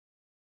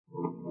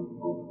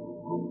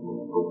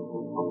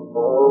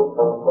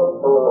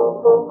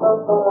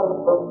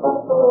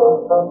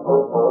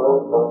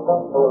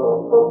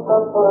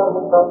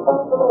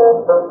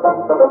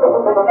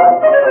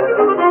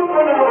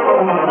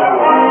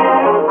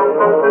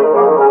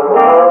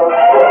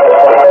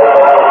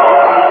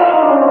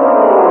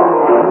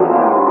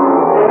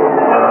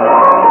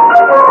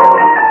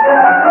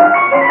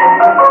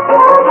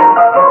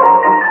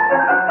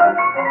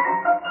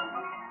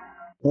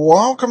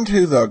Welcome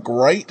to the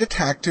Great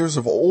Detectives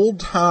of Old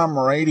Time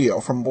Radio.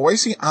 From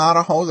Boise,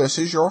 Idaho, this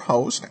is your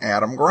host,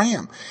 Adam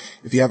Graham.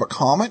 If you have a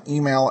comment,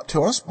 email it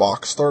to us,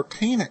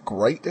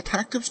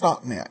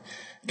 box13@greatdetectives.net.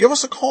 Give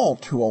us a call,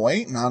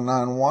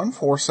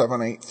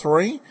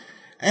 208-991-4783,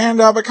 and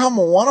become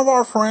one of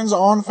our friends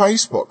on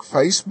Facebook,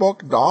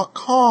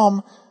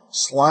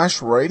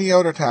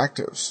 facebook.com/Radio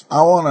Detectives.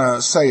 I want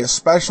to say a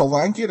special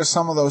thank you to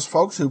some of those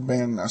folks who've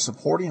been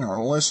supporting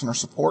our listener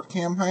support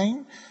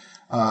campaign.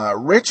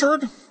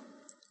 Richard,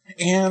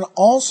 and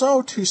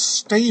also to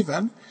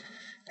Stephen,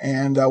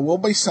 and we'll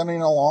be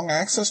sending along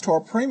access to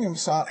our premium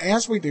site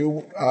as we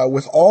do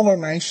with all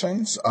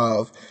donations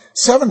of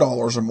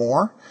 $7 or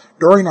more.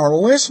 During our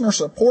listener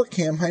support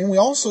campaign, we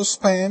also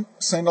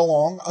send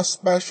along a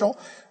special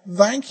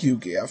thank you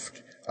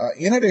gift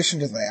in addition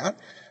to that,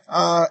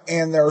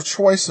 and there's a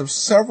choice of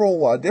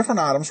several different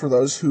items for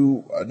those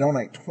who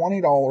donate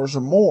 $20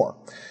 or more.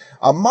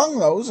 Among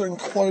those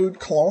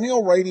include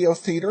Colonial Radio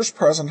Theater's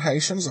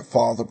presentations of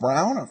Father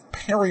Brown, of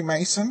Perry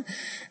Mason,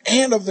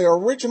 and of the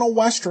original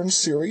Western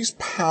series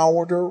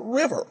Powder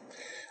River.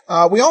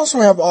 We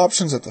also have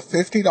options at the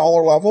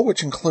 $50 level,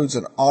 which includes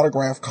an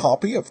autographed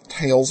copy of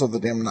Tales of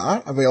the Dim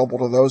Night, available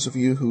to those of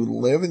you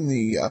who live in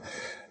the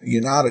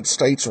United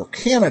States or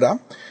Canada.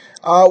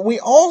 We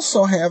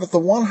also have at the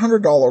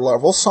 $100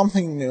 level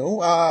something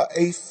new, a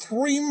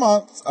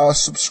 3-month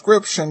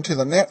subscription to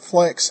the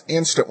Netflix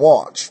Instant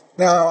Watch.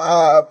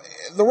 Now,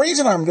 the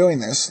reason I'm doing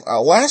this,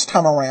 last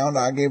time around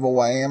I gave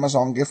away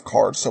Amazon gift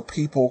cards so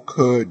people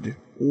could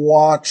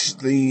watch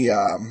the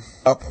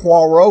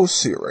Poirot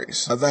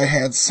series. They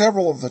had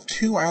several of the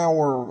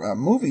 2-hour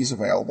movies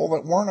available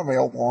that weren't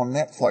available on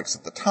Netflix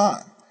at the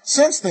time.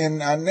 Since then,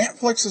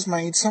 Netflix has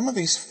made some of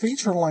these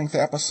feature-length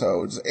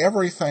episodes,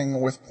 everything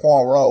with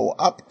Poirot,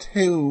 up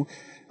to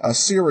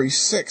Series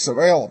 6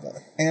 available.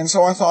 And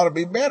so I thought it'd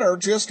be better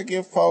just to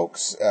give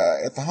folks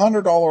at the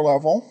 $100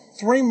 level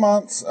 3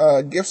 months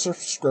gift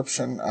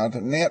subscription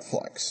to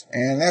Netflix.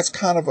 And that's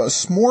kind of a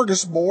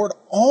smorgasbord,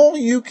 all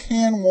you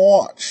can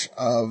watch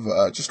of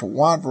just a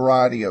wide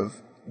variety of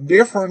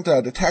different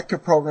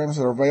detective programs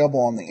that are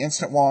available on the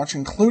Instant Watch,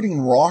 including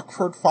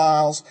Rockford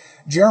Files,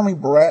 Jeremy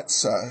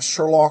Brett's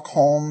Sherlock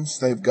Holmes.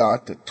 They've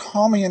got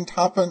Tommy and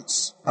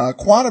Tuppence,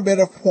 quite a bit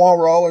of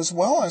Poirot, as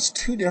well as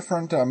 2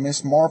 different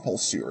Miss Marple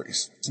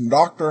series, some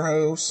Doctor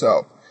Who.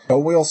 So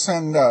we'll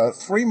send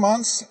 3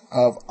 months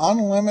of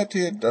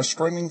unlimited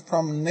streaming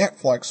from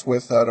Netflix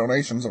with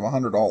donations of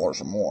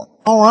 $100 or more.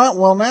 All right,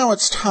 well, now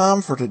it's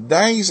time for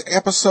today's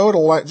episode.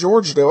 I'll let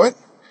George do it.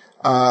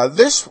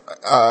 This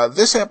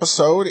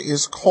episode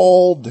is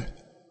called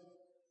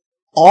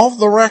Off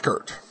the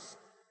Record.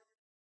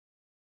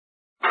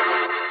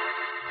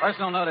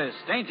 Personal notice,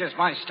 danger's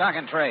my stock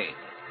and trade.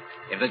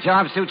 If the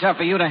job's too tough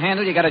for you to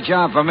handle, you got a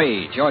job for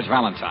me, George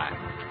Valentine.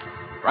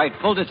 Write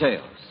full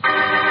details.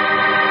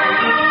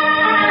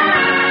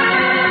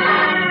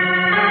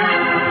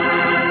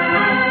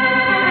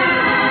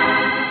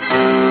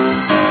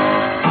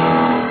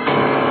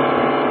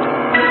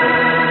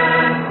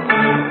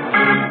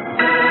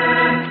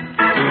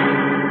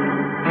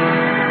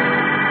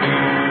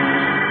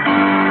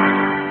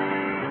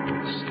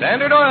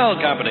 Standard Oil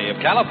Company of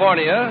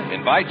California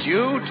invites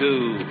you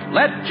to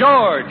Let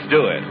George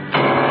Do It.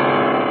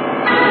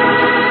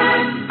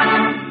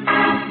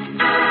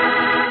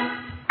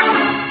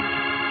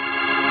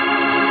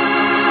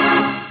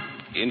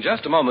 In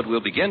just a moment,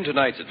 we'll begin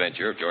tonight's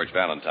adventure of George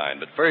Valentine.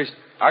 But first,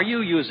 are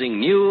you using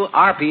new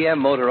RPM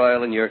motor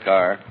oil in your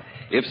car?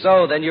 If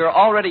so, then you're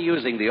already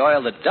using the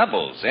oil that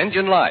doubles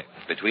engine life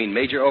between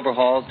major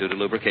overhauls due to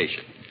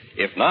lubrication.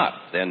 If not,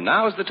 then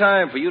now's the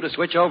time for you to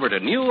switch over to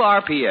new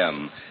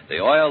RPM, the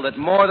oil that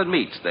more than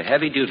meets the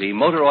heavy-duty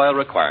motor oil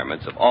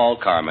requirements of all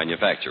car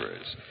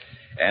manufacturers.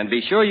 And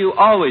be sure you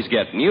always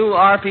get new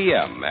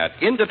RPM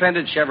at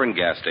independent Chevron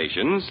gas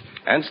stations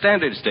and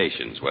standard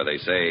stations where they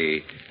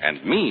say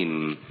and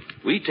mean,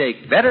 we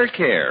take better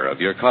care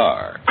of your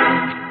car.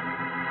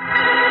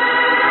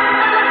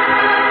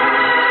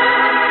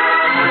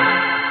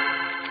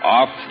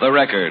 Off the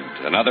Record,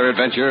 another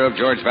adventure of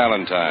George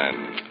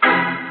Valentine.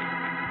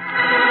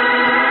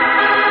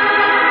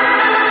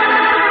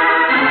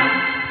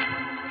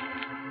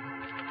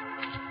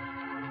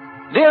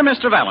 Dear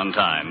Mr.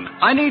 Valentine,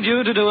 I need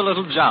you to do a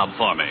little job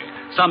for me.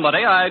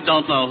 Somebody, I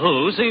don't know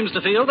who, seems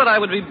to feel that I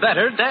would be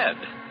better dead.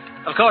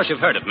 Of course,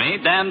 you've heard of me,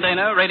 Dan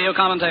Dana, radio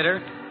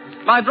commentator.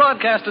 My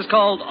broadcast is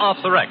called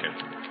Off the Record.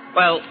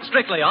 Well,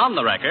 strictly on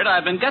the record,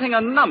 I've been getting a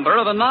number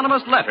of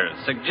anonymous letters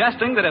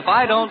suggesting that if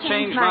I don't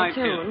change my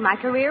tune, my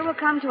career will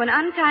come to an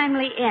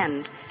untimely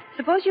end.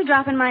 Suppose you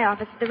drop in my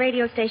office at the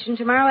radio station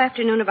tomorrow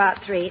afternoon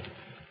about 3.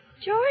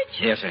 George?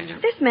 Yes, Angel.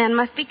 This man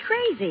must be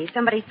crazy.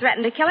 Somebody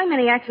threatened to kill him,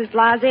 and he acts as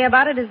blasé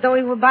about it as though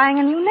he were buying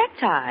a new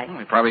necktie. Well,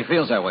 he probably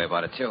feels that way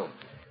about it, too.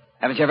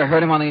 Haven't you ever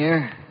heard him on the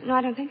air? No,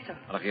 I don't think so.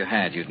 Well, if you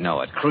had, you'd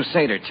know it.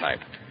 Crusader type.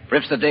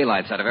 Rips the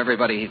daylights out of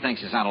everybody he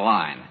thinks is out of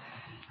line.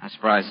 I'm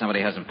surprised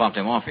somebody hasn't bumped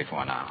him off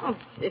before now. Oh,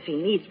 if he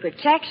needs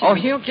protection. Oh,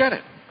 he'll get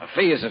it. A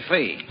fee is a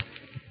fee.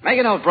 Make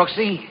a note,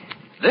 Brooksy.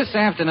 This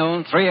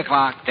afternoon, 3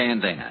 o'clock, Dan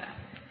Dana.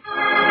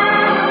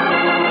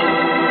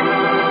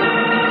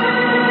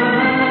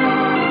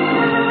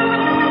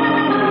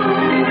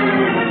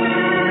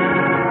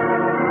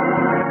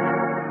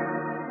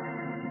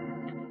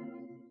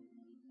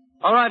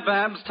 All right,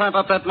 Babs, type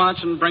up that much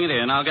and bring it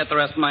in. I'll get the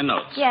rest of my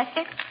notes. Yes,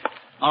 sir.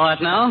 All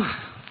right, now,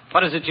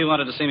 what is it you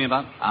wanted to see me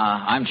about?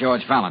 I'm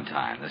George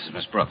Valentine. This is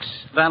Miss Brooks.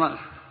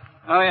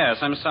 Oh, yes,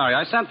 I'm sorry.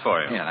 I sent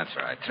for you. Yeah, that's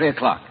right. 3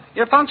 o'clock.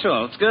 You're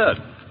punctual. It's good.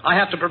 I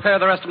have to prepare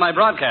the rest of my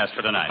broadcast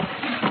for tonight.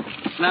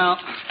 Now,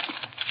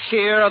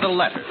 here are the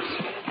letters.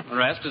 The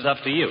rest is up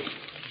to you.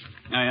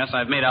 Oh, yes,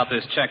 I've made out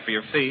this check for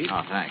your fee.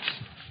 Oh, thanks.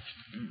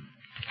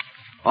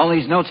 All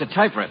these notes are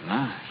typewritten,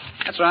 huh?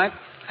 That's right.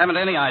 Haven't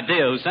any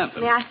idea who sent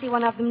them. May I see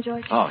one of them,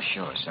 George? Oh,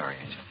 sure. Sorry,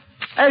 Angel.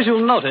 As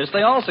you'll notice,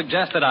 they all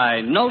suggest that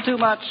I know too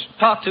much,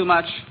 talk too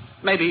much,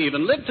 maybe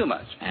even live too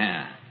much.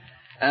 Yeah.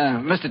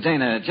 Mr.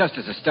 Dana, just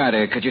as a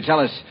starter, could you tell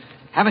us,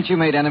 haven't you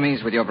made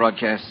enemies with your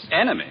broadcasts?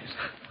 Enemies?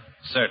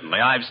 Certainly.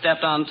 I've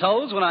stepped on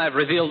toes when I've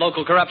revealed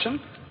local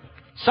corruption.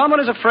 Someone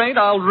is afraid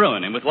I'll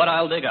ruin him with what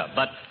I'll dig up.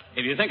 But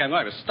if you think I'm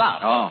going to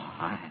stop... Oh,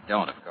 I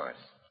don't, of course.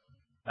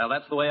 Well,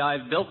 that's the way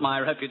I've built my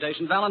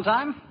reputation,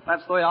 Valentine.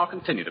 That's the way I'll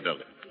continue to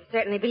build it. You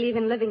certainly believe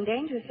in living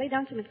dangerously,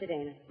 don't you, Mr.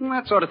 Dana?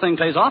 That sort of thing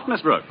pays off,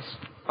 Miss Brooks.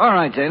 All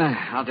right, Dana.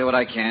 I'll do what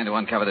I can to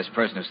uncover this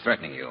person who's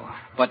threatening you.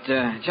 But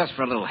just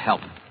for a little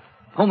help.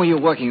 Whom are you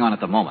working on at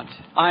the moment?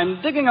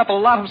 I'm digging up a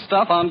lot of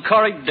stuff on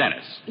Corey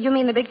Dennis. You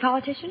mean the big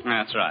politician?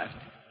 That's right.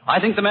 I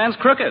think the man's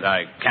crooked.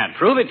 I can't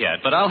prove it yet,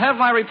 but I'll have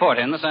my report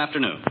in this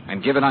afternoon.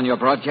 And give it on your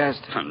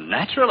broadcast?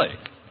 Naturally.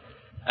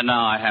 And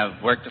now I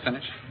have work to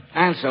finish.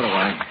 And so do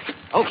I.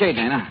 Okay,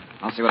 Dana.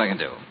 I'll see what I can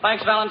do.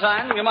 Thanks,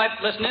 Valentine. You might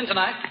listen in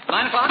tonight.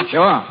 9 o'clock?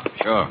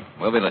 Sure.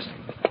 We'll be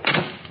listening.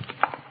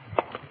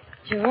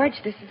 George,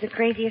 this is the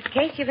craziest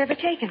case you've ever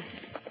taken.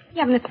 You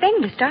haven't a thing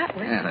to start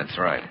with. Yeah, that's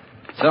right.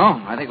 So,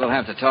 I think we'll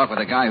have to talk with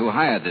the guy who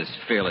hired this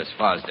fearless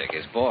Fosdick,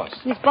 his boss.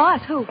 His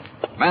boss? Who?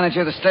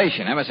 Manager of the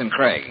station, Emerson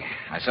Craig.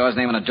 I saw his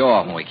name on the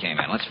door when we came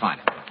in. Let's find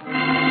him.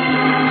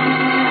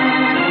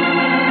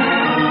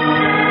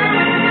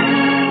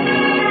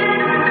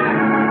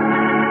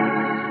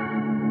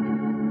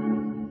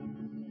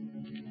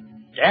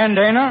 Dan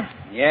Dana?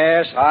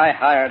 Yes, I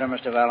hired him,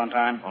 Mr.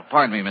 Valentine. Well,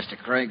 pardon me, Mr.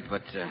 Craig,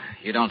 but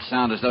you don't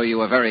sound as though you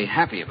were very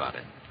happy about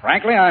it.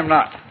 Frankly, I'm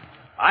not.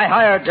 I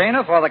hired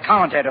Dana for the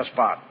commentator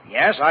spot.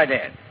 Yes, I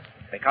did.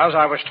 Because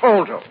I was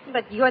told to.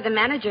 But you're the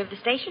manager of the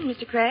station,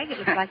 Mr. Craig. It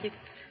looks like you...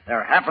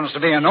 There happens to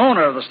be an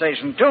owner of the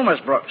station, too, Miss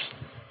Brooks.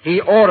 He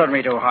ordered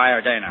me to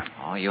hire Dana.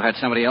 Oh, you had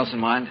somebody else in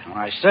mind?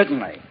 Why,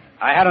 certainly.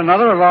 I had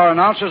another of our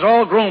announcers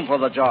all groomed for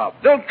the job,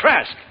 Bill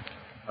Trask.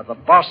 But the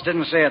boss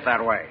didn't see it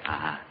that way.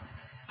 Uh-huh.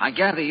 I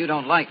gather you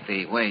don't like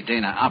the way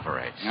Dana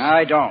operates.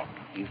 I don't.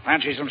 He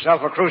fancies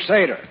himself a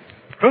crusader.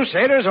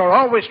 Crusaders are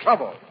always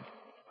trouble.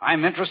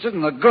 I'm interested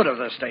in the good of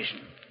this station.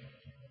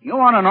 You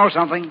want to know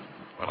something?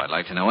 Well, I'd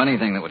like to know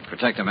anything that would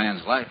protect a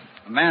man's life.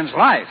 A man's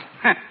life?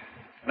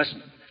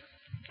 Listen.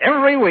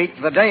 Every week,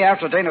 the day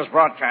after Dana's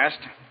broadcast,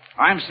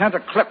 I'm sent a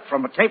clip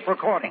from a tape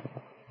recording.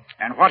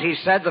 And what he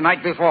said the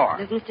night before.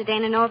 Does Mr.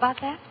 Dana know about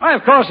that? Why,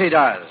 of course he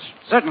does.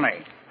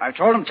 Certainly. I've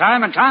told him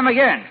time and time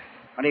again.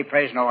 But he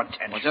pays no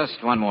attention. Well,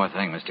 just one more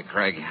thing, Mr.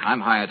 Craig. I'm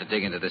hired to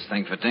dig into this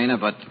thing for Dana,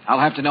 but I'll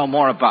have to know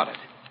more about it.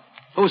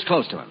 Who's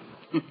close to him?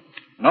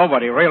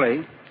 Nobody,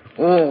 really.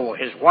 Oh,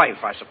 his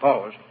wife, I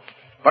suppose.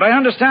 But I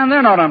understand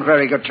they're not on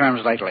very good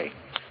terms lately.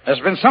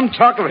 There's been some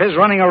talk of his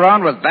running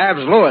around with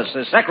Babs Lewis,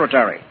 his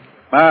secretary.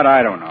 But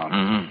I don't know.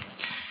 Mm-hmm.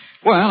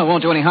 Well, it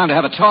won't do any harm to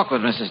have a talk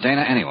with Mrs.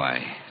 Dana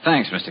anyway.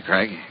 Thanks, Mr.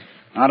 Craig.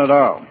 Not at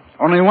all.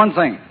 Only one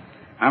thing.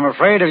 I'm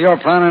afraid if you're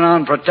planning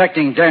on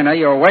protecting Dana,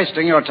 you're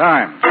wasting your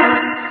time.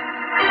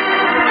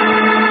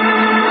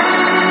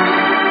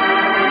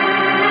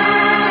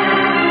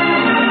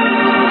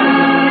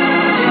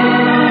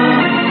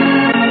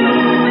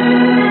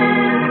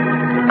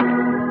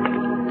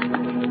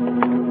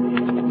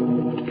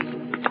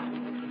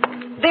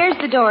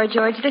 Door,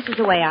 George. This is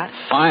the way out.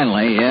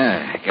 Finally,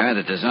 yeah. The guy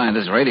that designed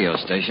this radio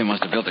station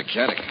must have built the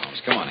catacombs.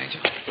 Come on,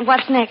 Angel.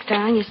 What's next,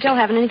 Don? You still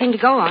haven't anything to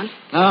go on.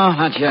 No,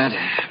 not yet.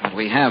 But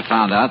we have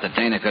found out that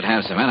Dana could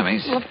have some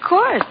enemies. Well, of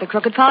course. The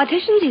crooked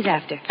politicians he's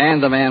after.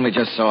 And the man we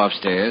just saw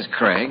upstairs,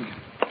 Craig.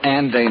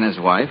 And Dana's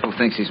wife, who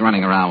thinks he's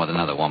running around with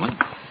another woman.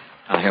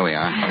 Oh, here we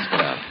are. Let's get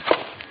out.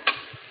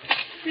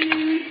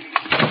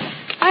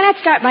 Why not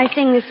start by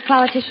seeing this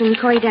politician,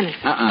 Corey Dennis?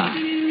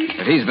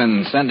 If he's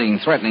been sending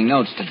threatening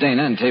notes to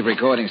Dana and tape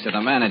recordings to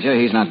the manager,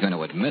 he's not going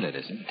to admit it,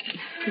 is he?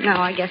 No,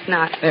 I guess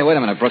not. Hey, wait a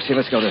minute, Brooksy.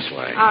 Let's go this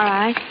way. All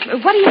right.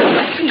 What are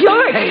you...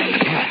 George! Hey,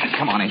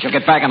 come on, Angel.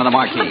 Get back under the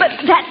marquee. But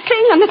that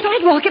thing on the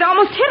sidewalk, it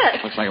almost hit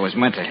us. Looks like it was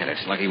meant to hit us.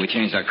 Lucky we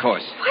changed our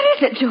course. What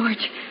is it,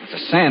 George? It's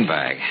a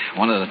sandbag.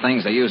 One of the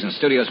things they use in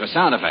studios for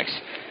sound effects.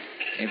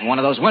 Came from one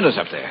of those windows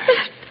up there.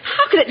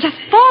 How could it just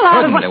fall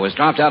out of Couldn't. one... It was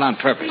dropped out on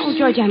purpose. Oh,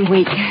 George, I'm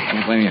weak.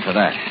 Can't blame you for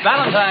that.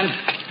 Valentine.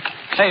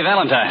 Hey,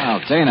 Valentine.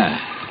 Oh,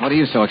 Dana. What are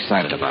you so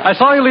excited about? I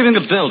saw you leaving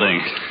the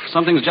building.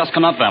 Something's just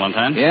come up,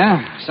 Valentine.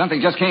 Yeah?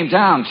 Something just came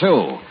down,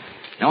 too.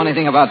 Know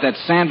anything about that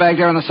sandbag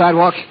there on the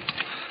sidewalk?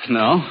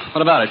 No?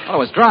 What about it? Well,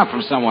 it was dropped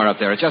from somewhere up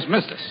there. It just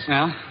missed us.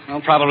 Yeah?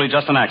 Well, probably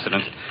just an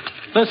accident.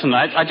 Listen,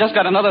 I just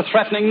got another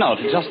threatening note.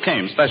 It just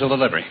came, special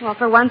delivery. Well,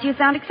 for once you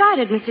sound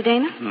excited, Mr.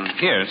 Dana.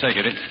 Here, take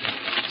it. It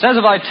says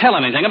if I tell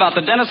anything about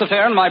the Dennis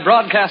affair in my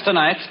broadcast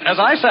tonight, as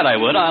I said I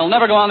would, I'll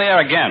never go on the air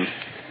again.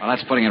 Well,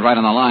 that's putting it right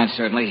on the line,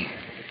 certainly.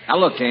 Now,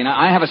 look, Dana,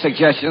 I have a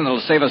suggestion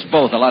that'll save us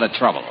both a lot of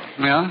trouble.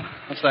 Yeah?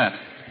 What's that?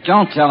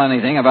 Don't tell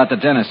anything about the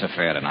Dennis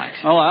affair tonight.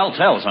 Oh, I'll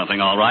tell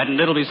something, all right, and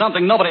it'll be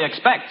something nobody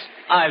expects.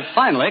 I've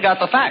finally got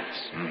the facts.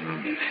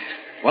 Mm-hmm.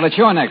 Well, it's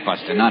your neck,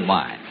 Buster, not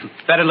mine.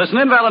 Better listen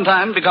in,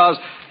 Valentine, because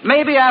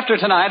maybe after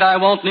tonight I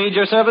won't need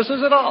your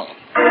services at all.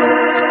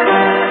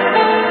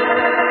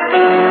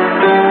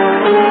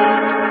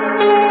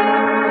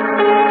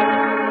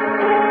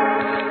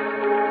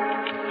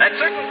 That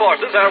certain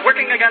forces are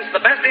working against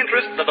the best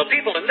interests of the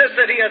people in this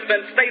city has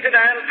been stated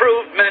and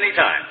proved many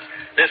times.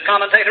 This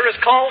commentator has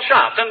called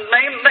shots and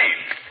named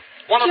names.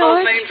 One of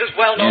those names is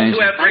well known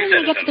to every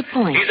citizen. Get to the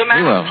point. He's a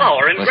man of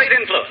power and great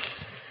influence.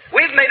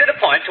 We've made it a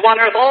point to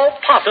unearth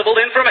all possible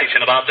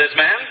information about this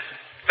man.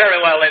 Very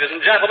well, ladies and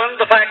gentlemen,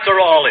 the facts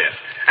are all in.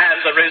 And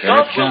the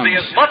result will be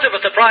as much of a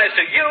surprise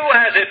to you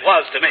as it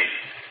was to me.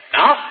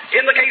 Now,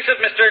 in the case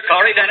of Mr.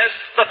 Corey Dennis,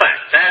 the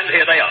facts, and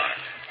here they are.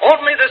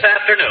 Only this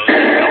afternoon...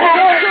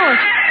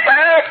 George.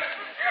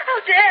 Oh,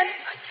 Dad.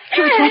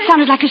 George, that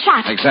sounded like a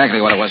shot.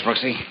 Exactly what it was,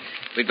 Brooksy.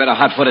 We'd better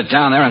hot-foot it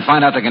down there and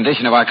find out the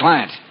condition of our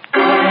client.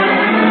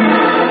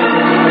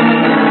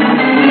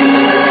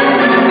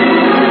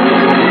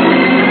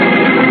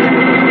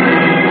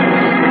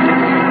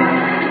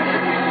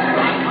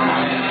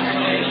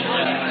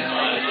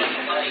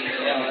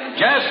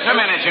 Just a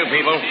minute, you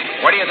people.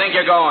 Where do you think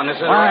you're going? This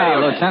is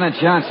radio. Lieutenant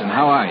Johnson,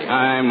 how are you?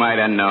 I might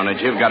have known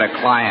it. You've got a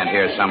client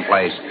here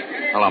someplace.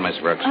 Hello, Miss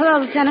Brooks. Hello,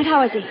 Lieutenant.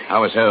 How is he?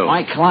 How is who?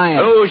 My client.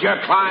 Who's your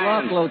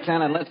client? Look,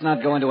 Lieutenant, let's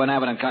not go into an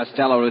Abbott and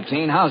Costello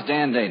routine. How's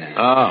Dan Dana?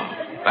 Oh,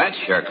 that's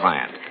your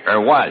client. Or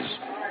was.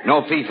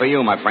 No fee for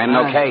you, my friend.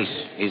 No case.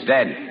 He's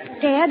dead.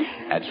 Dead?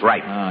 That's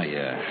right. Oh,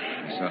 yeah.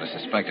 I sort of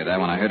suspected that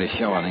when I heard his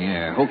show on the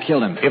air. Who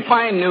killed him? If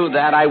I knew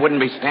that, I wouldn't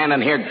be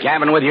standing here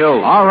gabbing with you.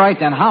 All right,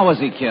 then how was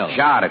he killed?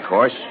 Shot, of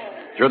course.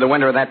 Through the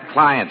window of that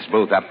client's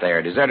booth up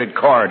there. Deserted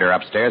corridor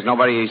upstairs.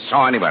 Nobody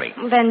saw anybody.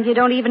 Then you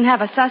don't even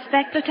have a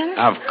suspect, Lieutenant?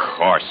 Of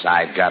course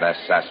I've got a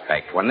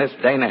suspect. When this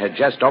Dana had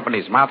just opened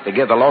his mouth to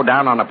give the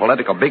lowdown on a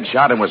political big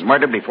shot and was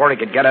murdered before he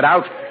could get it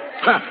out,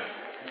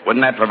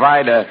 wouldn't that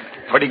provide a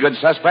pretty good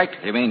suspect?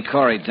 You mean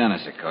Corey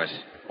Dennis, of course.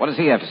 What does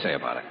he have to say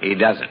about it? He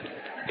doesn't.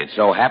 It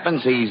so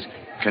happens he's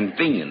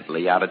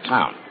conveniently out of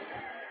town.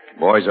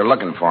 Boys are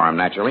looking for him,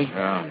 naturally.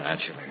 Oh,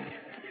 naturally.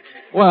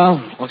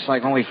 Well, looks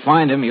like when we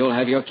find him, you'll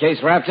have your case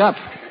wrapped up.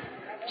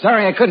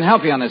 Sorry I couldn't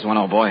help you on this one,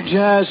 old boy.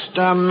 Just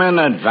a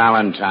minute,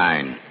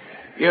 Valentine.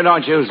 You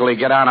don't usually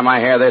get out of my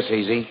hair this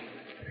easy.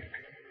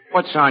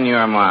 What's on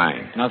your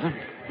mind? Nothing.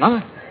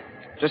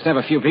 Just have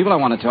a few people I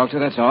want to talk to,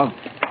 that's all.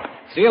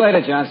 See you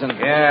later, Johnson.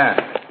 Yeah,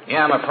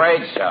 I'm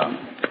afraid so.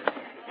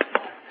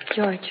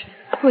 George,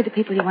 who are the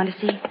people you want to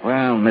see?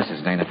 Well,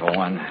 Mrs. Dana, for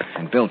one,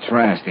 and Bill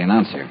Trask, the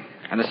announcer,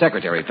 and the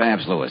secretary,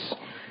 Babs Lewis.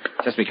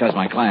 Just because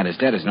my client is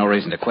dead is no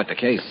reason to quit the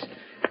case.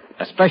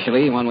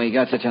 Especially when we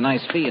got such a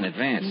nice fee in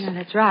advance. No,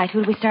 that's right.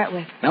 Who do we start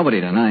with?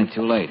 Nobody tonight.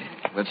 Too late.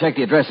 We'll check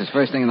the addresses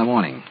first thing in the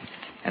morning.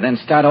 And then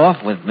start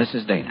off with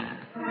Mrs. Dana.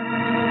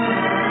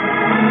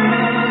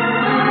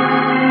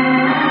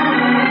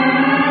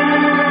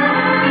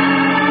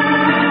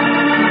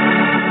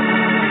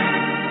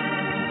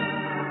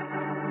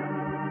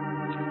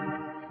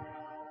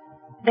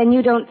 Then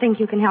you don't think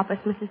you can help us,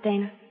 Mrs.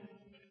 Dana?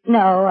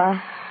 No,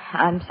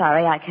 I'm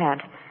sorry, I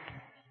can't.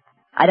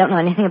 I don't know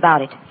anything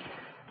about it.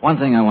 One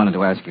thing I wanted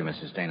to ask you,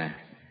 Mrs. Dana.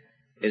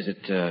 Is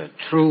it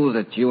true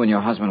that you and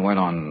your husband weren't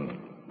on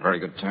very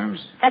good terms?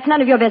 That's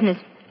none of your business.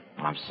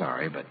 I'm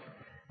sorry, but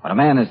when a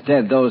man is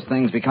dead, those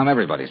things become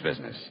everybody's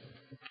business.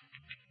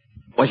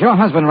 Was your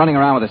husband running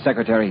around with a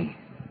secretary?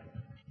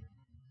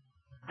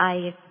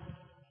 I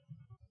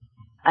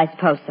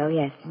suppose so,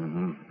 yes.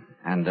 Mm-hmm.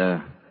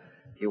 And,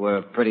 you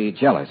were pretty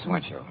jealous,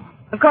 weren't you?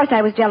 Of course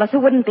I was jealous. Who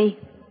wouldn't be?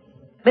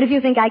 But if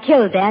you think I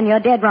killed Dan, you're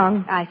dead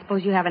wrong. I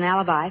suppose you have an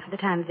alibi for the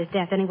time of his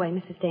death anyway,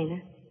 Mrs.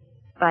 Dana.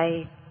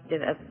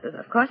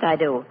 Of course I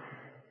do.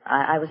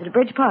 I was at a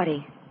bridge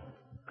party.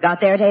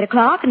 Got there at 8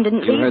 o'clock and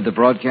didn't leave. You heard the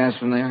broadcast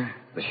from there?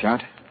 The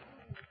shot?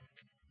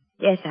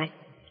 Yes, I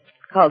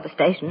called the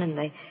station and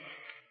they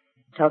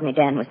told me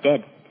Dan was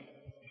dead.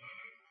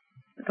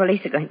 The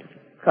police are going to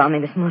call me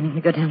this morning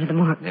to go down to the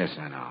morgue. Yes,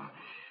 I know.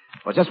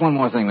 Well, just one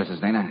more thing, Mrs.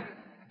 Dana.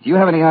 Do you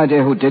have any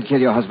idea who did kill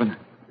your husband?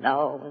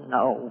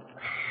 No.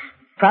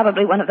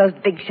 Probably one of those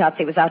big shots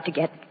he was out to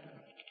get.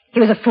 He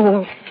was a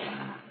fool.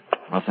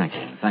 Well, thank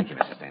you. Thank you,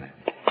 Mrs. Dana.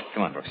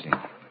 Come on, Brookstein.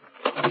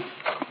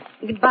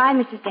 Goodbye,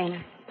 Mrs.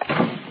 Dana.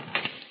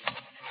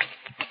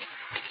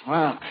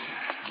 Well,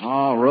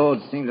 all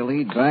roads seem to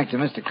lead back to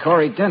Mr.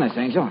 Corey Dennis,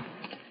 Angel.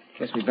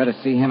 Guess we'd better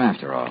see him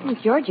after all. Well,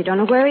 George, you don't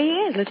know where he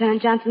is.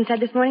 Lieutenant Johnson said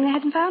this morning they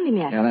hadn't found him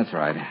yet. Yeah, that's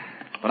right.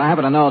 But I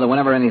happen to know that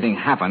whenever anything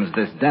happens,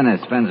 this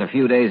Dennis spends a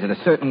few days at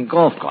a certain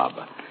golf club.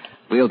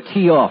 We'll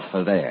tee off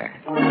for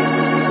there.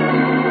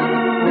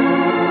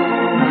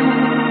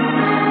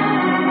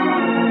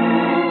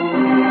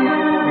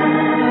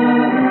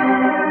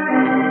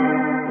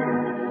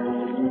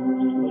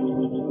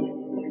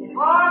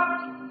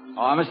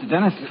 Oh, Mr.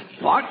 Dennis?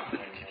 What?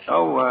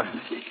 Oh,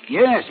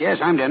 yes,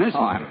 I'm Dennis.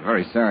 Oh, I'm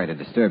very sorry to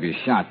disturb your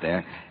shot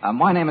there.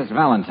 My name is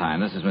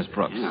Valentine. This is Miss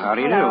Brooks. How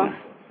do you do?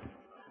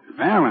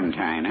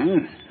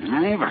 Valentine, huh?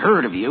 I've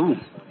heard of you.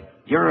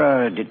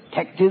 You're a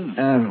detective?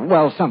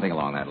 Well, something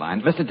along that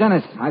line. Mr.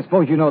 Dennis, I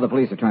suppose you know the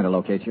police are trying to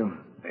locate you.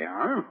 They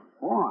are?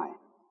 Why?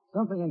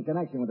 Something in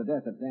connection with the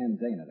death of Dan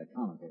Dana, the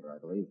commentator, I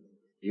believe.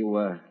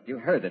 You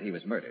heard that he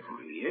was murdered.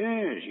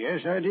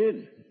 Yes, I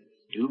did.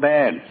 Too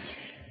bad.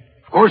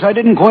 Of course, I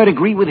didn't quite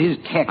agree with his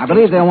tactics. I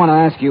believe they'll want to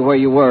ask you where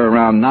you were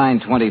around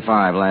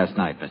 9:25 last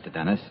night, Mr.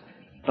 Dennis.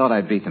 Thought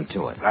I'd beat them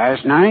to it.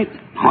 Last night?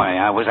 Why,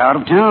 I was out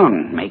of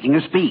town, making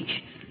a speech.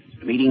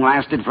 The meeting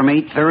lasted from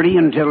 8:30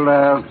 until,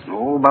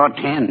 about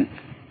 10.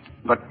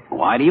 But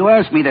why do you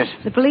ask me this?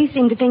 The police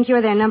seem to think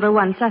you're their number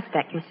one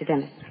suspect, Mr.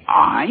 Dennis.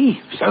 I?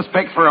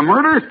 Suspect for a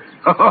murder?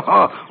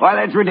 Why,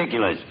 that's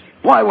ridiculous.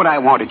 Why would I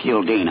want to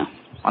kill Dana?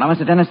 Well, now,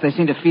 Mr. Dennis, they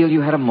seem to feel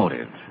you had a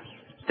motive.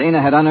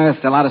 Dana had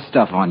unearthed a lot of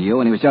stuff on you,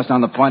 and he was just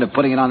on the point of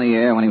putting it on the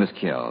air when he was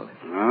killed.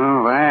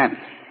 Oh, that.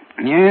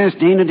 Yes,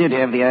 Dana did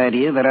have the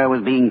idea that I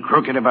was being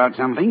crooked about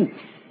something.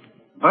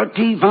 But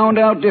he found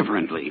out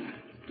differently.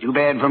 Too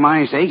bad for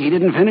my sake he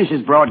didn't finish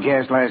his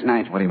broadcast last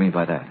night. What do you mean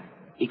by that?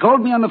 He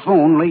called me on the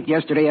phone late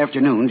yesterday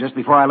afternoon, just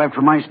before I left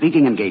for my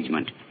speaking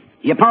engagement.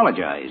 He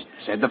apologized,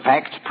 said the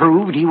facts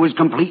proved he was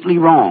completely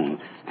wrong,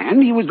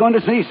 and he was going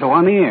to say so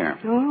on the air.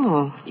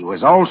 Oh. He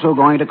was also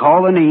going to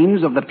call the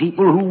names of the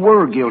people who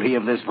were guilty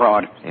of this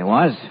fraud. He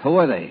was? Who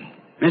are they?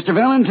 Mr.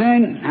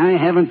 Valentine, I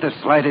haven't the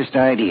slightest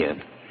idea.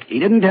 He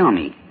didn't tell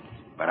me.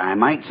 But I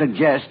might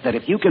suggest that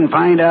if you can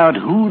find out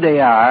who they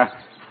are,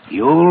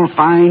 you'll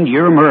find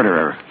your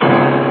murderer.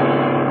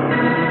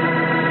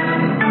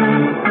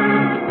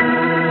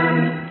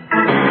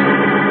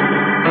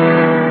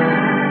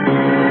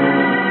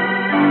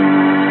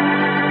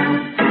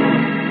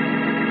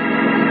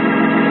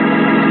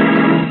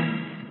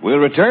 We'll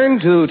return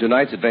to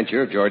tonight's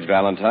adventure of George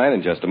Valentine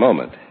in just a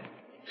moment.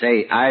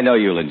 Say, I know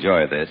you'll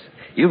enjoy this.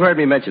 You've heard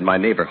me mention my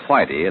neighbor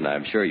Whitey, and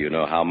I'm sure you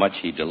know how much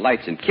he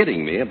delights in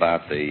kidding me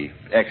about the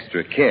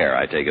extra care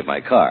I take of my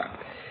car.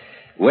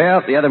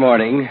 Well, the other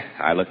morning,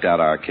 I looked out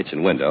our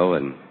kitchen window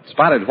and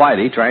spotted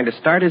Whitey trying to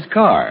start his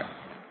car.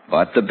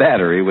 But the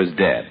battery was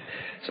dead.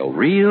 So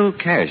real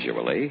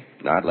casually,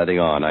 not letting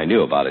on I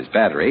knew about his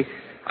battery,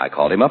 I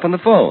called him up on the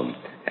phone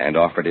and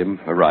offered him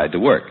a ride to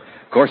work.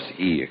 Of course,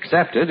 he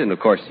accepted, and of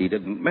course, he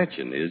didn't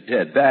mention his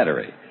dead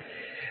battery.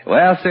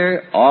 Well,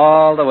 sir,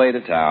 all the way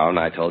to town,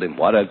 I told him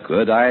what a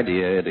good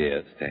idea it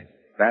is to have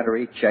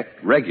battery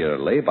checked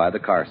regularly by the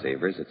car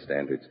savers at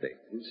standard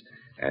stations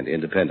and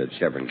independent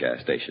Chevron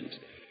gas stations.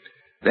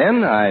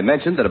 Then I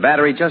mentioned that a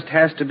battery just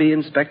has to be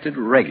inspected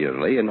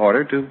regularly in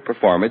order to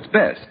perform its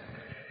best.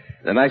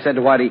 Then I said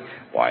to Whitey,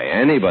 why,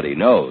 anybody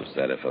knows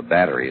that if a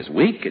battery is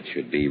weak, it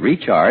should be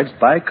recharged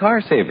by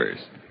car savers.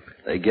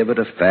 They give it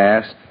a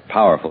fast,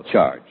 powerful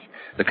charge,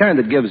 the kind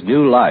that gives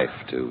new life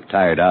to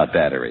tired-out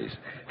batteries.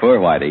 Poor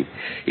Whitey.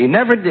 He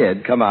never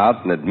did come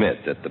out and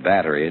admit that the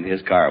battery in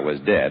his car was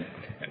dead,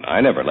 and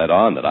I never let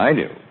on that I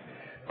knew.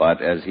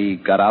 But as he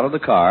got out of the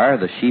car,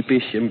 the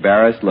sheepish,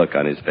 embarrassed look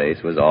on his face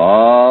was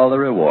all the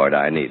reward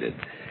I needed.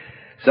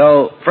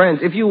 So, friends,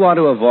 if you want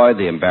to avoid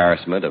the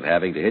embarrassment of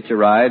having to hitch a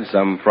ride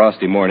some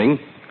frosty morning,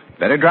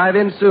 better drive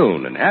in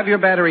soon and have your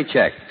battery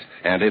checked,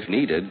 and if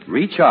needed,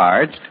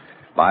 recharged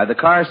by the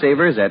car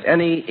savers at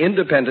any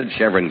independent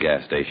Chevron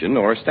gas station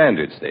or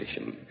standard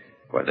station,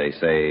 where they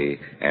say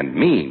and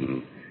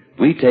mean,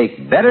 we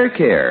take better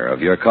care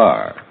of your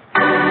car.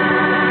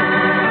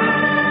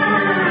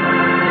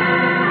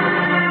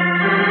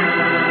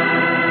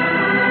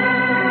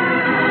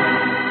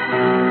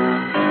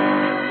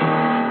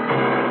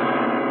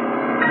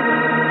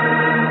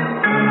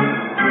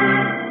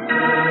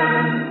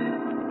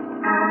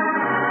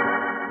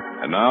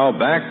 And now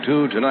back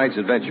to tonight's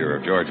adventure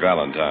of George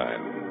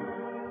Valentine.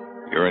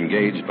 You're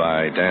engaged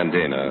by Dan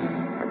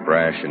Dana, a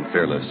brash and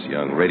fearless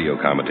young radio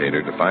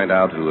commentator, to find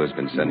out who has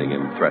been sending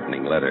him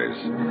threatening letters.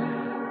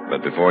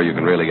 But before you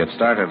can really get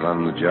started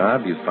on the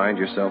job, you find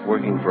yourself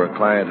working for a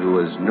client who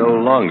is no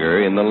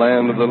longer in the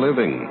land of the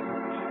living.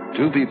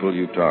 Two people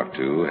you talk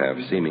to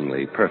have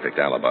seemingly perfect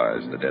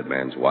alibis, the dead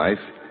man's wife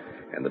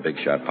and the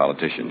big-shot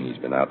politician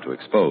he's been out to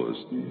expose.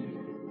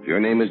 If your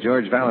name is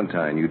George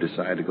Valentine, you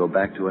decide to go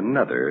back to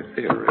another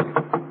theory.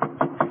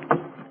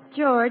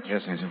 George.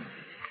 Yes, Angel?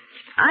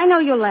 I know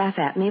you'll laugh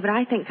at me, but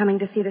I think coming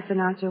to see this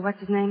announcer, what's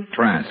his name?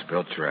 Trask,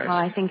 Bill Trask. Oh,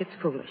 I think it's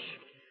foolish.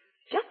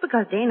 Just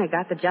because Dana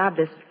got the job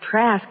this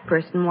Trask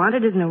person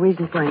wanted is no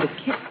reason for him to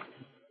kill.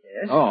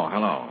 Yes? Oh,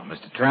 hello.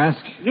 Mr.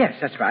 Trask? Yes,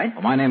 that's right.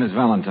 Well, my name is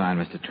Valentine,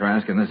 Mr.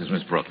 Trask, and this is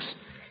Miss Brooks.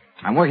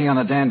 I'm working on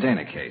the Dan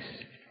Dana case.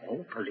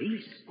 Oh,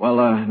 police? Well,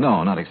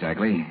 no, not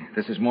exactly.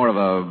 This is more of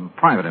a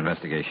private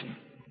investigation.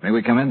 May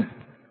we come in?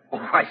 Oh,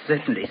 why,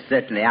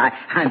 certainly.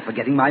 I'm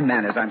forgetting my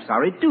manners. I'm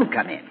sorry. Do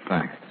come in.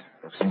 Thanks.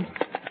 Brooksy.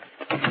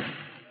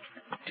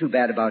 Too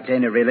bad about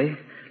Dana, really.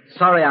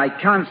 Sorry, I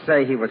can't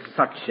say he was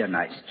such a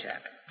nice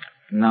chap.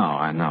 No,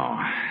 I know.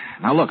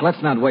 Now, look,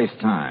 let's not waste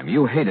time.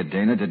 You hated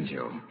Dana, didn't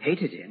you?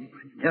 Hated him?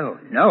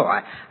 No,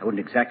 I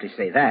wouldn't exactly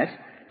say that.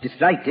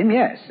 Disliked him,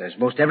 yes, as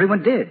most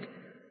everyone did.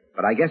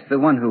 But I guess the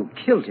one who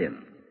killed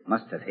him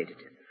must have hated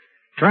him.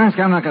 Trask,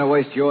 I'm not going to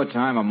waste your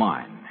time or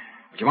mine.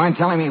 Would you mind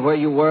telling me where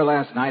you were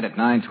last night at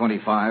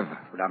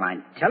 9:25? Would I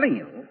mind telling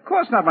you? Of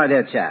course not, my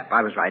dear chap.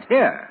 I was right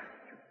here.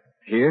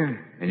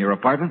 Here? In your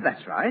apartment?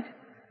 That's right.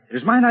 It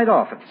was my night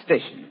off at the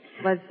station.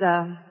 Was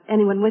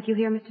anyone with you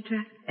here, Mr.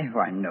 Trask? Oh,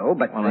 I know,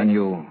 but... Well, then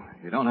you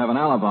don't have an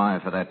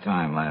alibi for that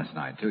time last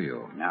night, do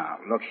you? Now,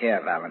 look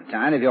here,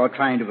 Valentine. If you're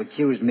trying to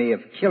accuse me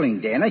of killing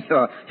Dana,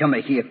 you're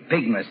making a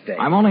big mistake.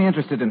 I'm only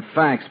interested in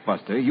facts,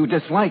 Buster. You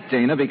disliked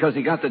Dana because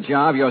he got the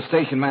job your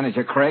station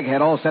manager, Craig,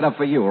 had all set up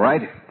for you,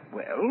 right?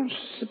 Well,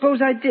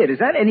 suppose I did. Is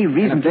that any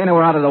reason... And if Dana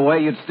were out of the way,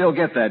 you'd still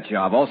get that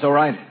job. Also,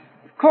 right?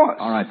 Of course.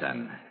 All right,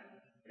 then.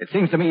 It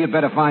seems to me you'd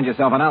better find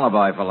yourself an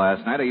alibi for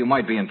last night, or you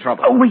might be in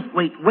trouble. Oh,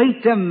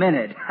 wait a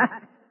minute.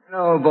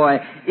 Oh, boy,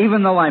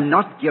 even though I'm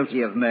not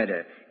guilty of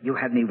murder, you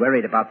had me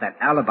worried about that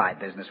alibi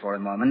business for a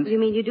moment. You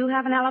mean you do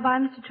have an alibi,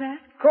 Mr.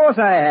 Trask? Of course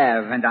I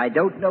have, and I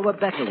don't know a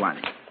better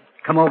one.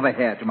 Come over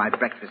here to my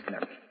breakfast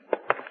nook.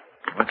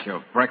 What's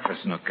your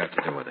breakfast nook got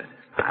to do with it?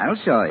 I'll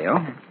show you.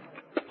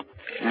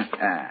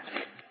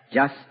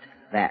 Just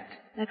that.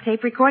 That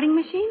tape recording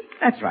machine?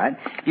 That's right.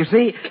 You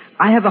see,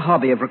 I have a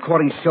hobby of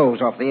recording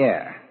shows off the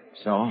air.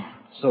 So?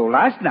 So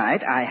last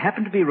night, I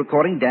happened to be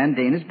recording Dan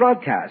Dana's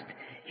broadcast.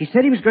 He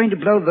said he was going to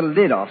blow the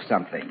lid off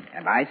something,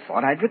 and I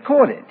thought I'd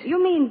record it.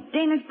 You mean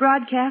Dana's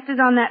broadcast is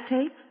on that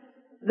tape?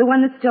 The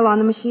one that's still on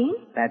the machine?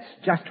 That's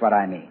just what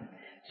I mean.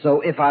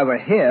 So if I were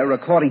here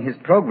recording his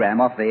program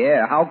off the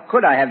air, how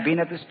could I have been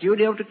at the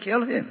studio to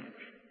kill him?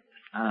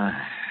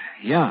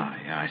 Yeah,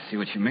 I see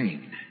what you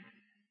mean.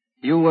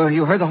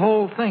 You heard the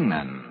whole thing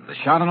then, the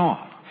shot and all.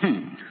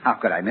 How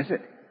could I miss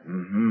it?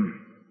 Mm-hmm.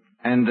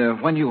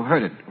 And when you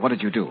heard it, what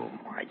did you do?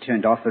 I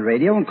turned off the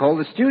radio and called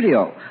the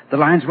studio. The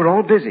lines were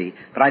all busy,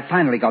 but I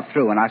finally got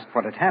through and asked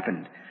what had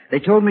happened. They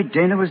told me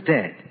Dana was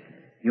dead.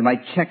 You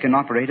might check an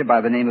operator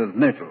by the name of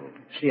Myrtle.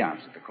 She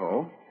answered the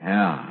call.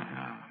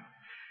 Yeah.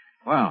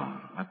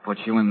 Well, that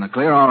puts you in the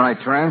clear, all right,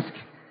 Trask.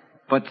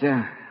 But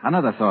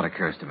another thought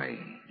occurs to me.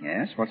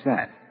 Yes, what's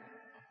that?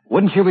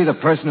 Wouldn't you be the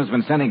person who's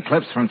been sending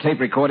clips from tape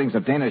recordings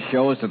of Dana's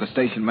shows to the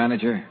station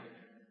manager?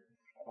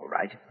 All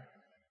right.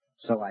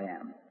 So I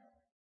am.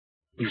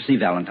 You see,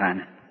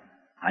 Valentine,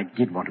 I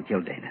did want to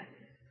kill Dana.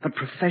 But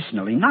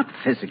professionally, not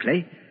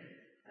physically.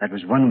 That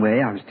was one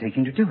way I was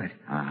taking to do it.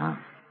 Uh-huh.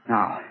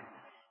 Now,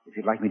 if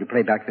you'd like me to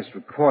play back this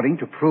recording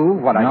to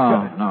prove what I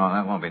did... No,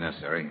 that won't be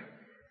necessary.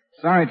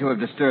 Sorry to have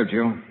disturbed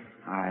you.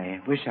 I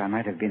wish I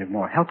might have been of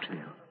more help to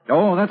you.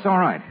 Oh, that's all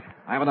right.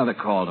 I have another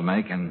call to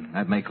make, and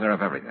that may clear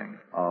up everything.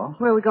 Oh?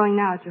 Where are we going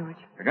now, George?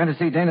 We're going to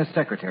see Dana's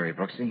secretary,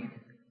 Brooksy.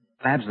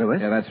 Babs Lewis?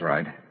 Yeah, that's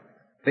right.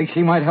 Think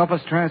she might help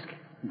us, Trask?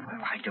 Well,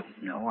 I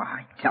don't know.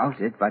 I doubt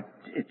it, but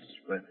it's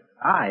with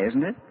I,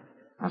 isn't it?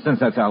 Well, since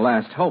that's our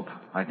last hope,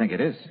 I think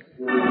it is.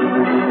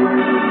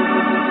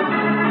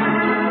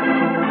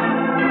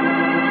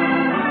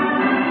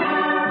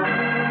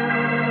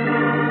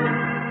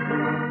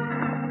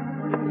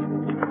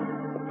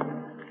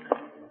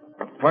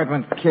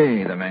 Apartment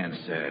K, the man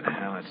said.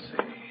 Now, let's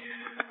see.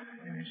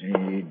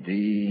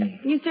 G.D.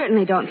 You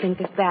certainly don't think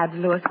this Babs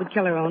Lewis would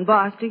kill her own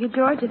boss, do you,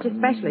 George? It's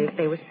especially if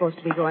they were supposed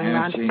to be going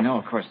around... No,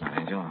 of course not,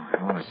 Angel.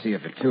 I want to see her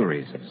for two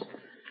reasons.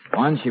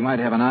 One, she might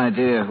have an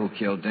idea who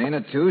killed Dana.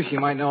 Two, she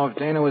might know if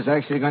Dana was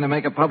actually going to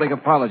make a public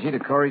apology to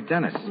Corey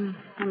Dennis.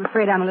 I'm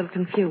afraid I'm a little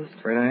confused.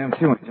 Afraid I am,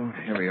 too, Angel.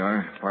 Here we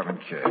are, Apartment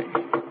K.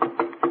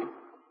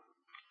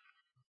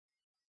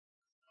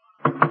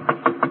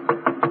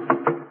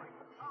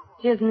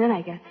 She isn't in,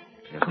 I guess.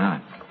 She's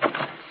not.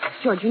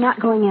 George, you're not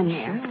going in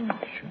there.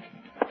 Sure.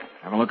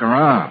 Have a look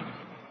around.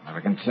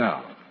 Never can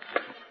tell.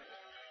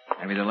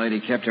 Maybe the lady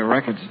kept her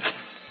records.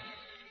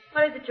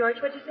 What is it, George?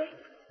 What'd you say?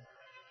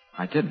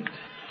 I didn't.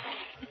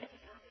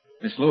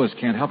 Miss Lewis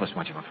can't help us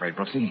much, I'm afraid,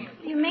 Brooksy.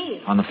 What do you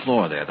mean? On the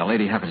floor there. The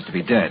lady happens to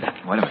be dead.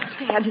 Wait a minute.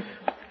 Dad.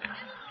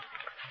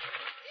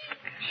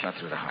 Shot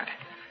through the heart.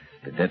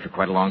 Been dead for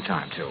quite a long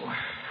time, too.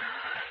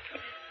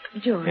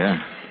 George. Yeah?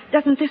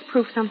 Doesn't this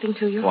prove something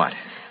to you? What?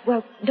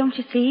 Well, don't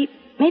you see?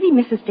 Maybe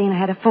Mrs. Dana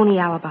had a phony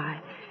alibi.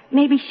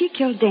 Maybe she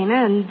killed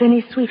Dana and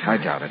Benny's sweetheart.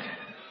 I doubt it.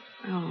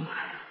 Oh.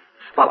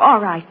 Well, all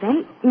right,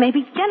 then.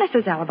 Maybe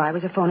Dennis's alibi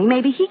was a phony.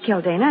 Maybe he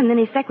killed Dana and then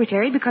his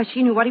secretary because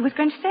she knew what he was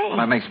going to say. Well,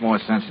 that makes more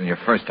sense than your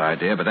first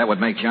idea, but that would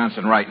make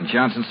Johnson right, and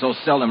Johnson's so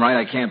seldom right,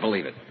 I can't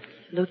believe it.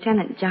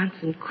 Lieutenant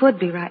Johnson could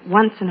be right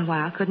once in a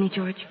while, couldn't he,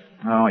 George?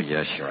 Oh,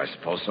 yeah, sure, I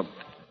suppose so.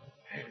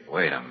 Hey,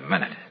 wait a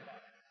minute.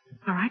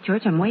 All right,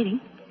 George, I'm waiting.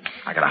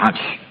 I got a hunch.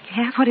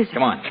 Yeah, what is it?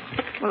 Come on.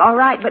 Well, all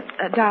right, but,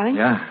 darling.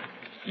 Yeah?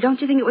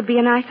 Don't you think it would be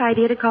a nice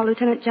idea to call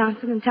Lieutenant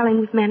Johnson and tell him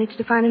we've managed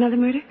to find another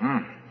murder?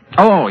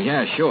 Oh,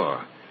 yeah,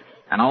 sure.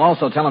 And I'll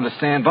also tell him to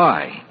stand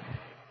by.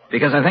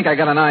 Because I think I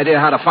got an idea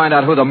how to find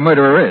out who the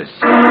murderer is.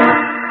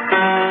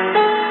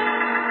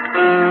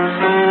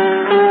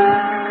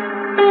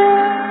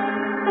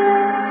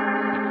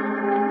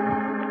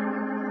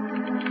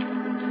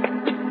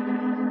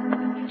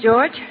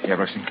 George? Yeah,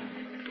 Brooksy?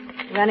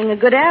 Running a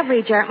good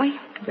average, aren't we?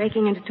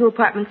 Breaking into 2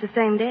 apartments the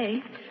same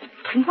day.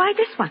 And why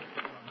this one?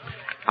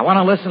 I want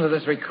to listen to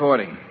this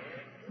recording.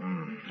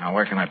 Now,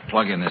 where can I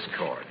plug in this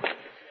cord?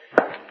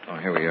 Oh,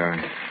 here we are.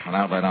 An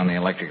outlet on the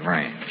electric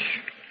range.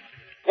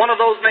 One of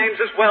those names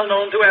is well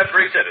known to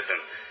every citizen.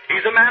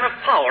 He's a man of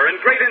power and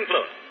great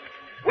influence.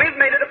 We've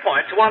made it a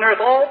point to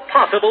unearth all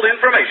possible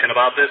information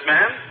about this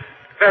man.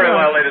 Very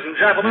well, ladies and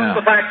gentlemen,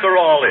 the facts are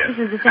all in.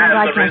 This is the sound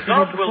and like the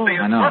result will be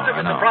as much of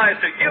a surprise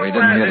to you as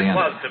it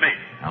was to me.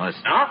 Now,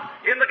 listen. Now,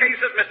 in the case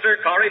of Mr.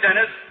 Corey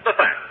Dennis, the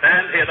facts,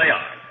 and here they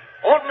are.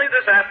 Only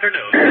this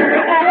afternoon.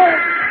 Oh,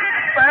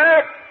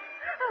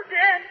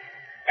 Dad.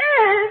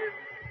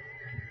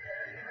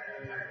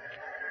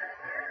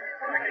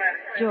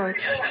 George.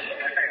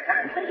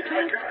 What are you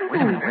trying to do?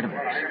 Wait a minute.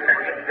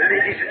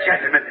 Ladies and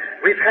gentlemen,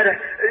 we've had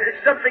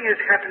something has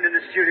happened in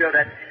the studio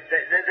that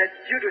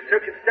due to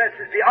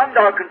circumstances beyond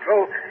our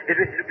control, it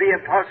will be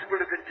impossible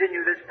to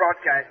continue this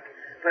broadcast.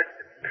 But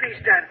please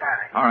stand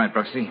by. All right,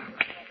 Brooksy.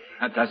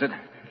 That does it.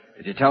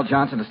 Did you tell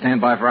Johnson to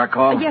stand by for our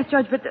call? Yes,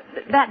 George, but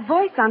that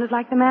voice sounded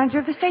like the manager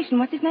of the station.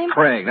 What's his name?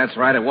 Craig, that's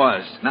right, it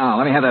was. Now,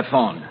 let me have that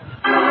phone.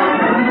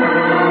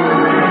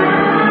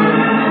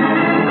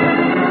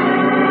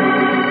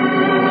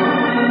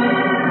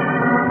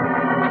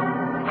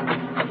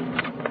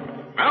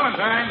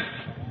 Valentine?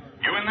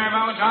 You in there,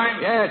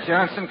 Valentine? Yeah,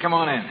 Johnson, come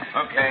on in.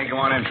 Okay, go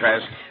on in,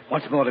 Trask.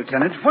 Once more,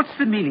 Lieutenant, what's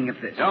the meaning of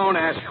this? Don't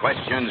ask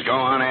questions. Go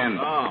on in.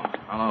 Oh,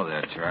 hello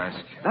there,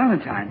 Trask.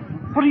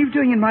 Valentine, what are you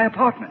doing in my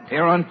apartment?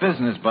 Here on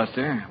business,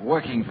 Buster.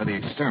 Working for the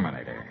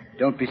exterminator.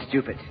 Don't be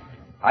stupid.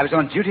 I was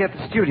on duty at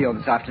the studio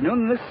this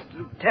afternoon, and this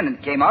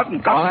lieutenant came out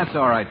and got... Oh, that's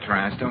all right,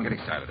 Trask. Don't get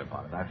excited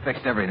about it. I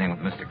fixed everything with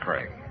Mr.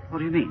 Craig. What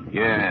do you mean?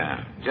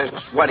 Yeah. Just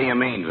what do you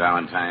mean,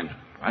 Valentine?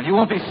 Well, you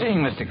won't be seeing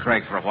Mr.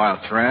 Craig for a while,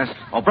 Trask.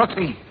 Oh,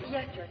 Brooksy.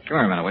 Yes, George. Come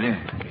here a minute, will you?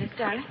 Yes,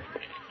 darling.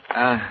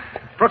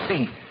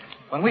 Brooksy,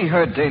 when we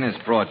heard Dana's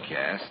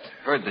broadcast,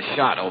 heard the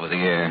shot over the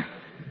air,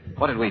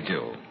 what did we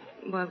do?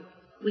 Well,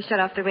 we shut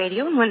off the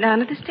radio and went down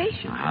to the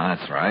station. Ah,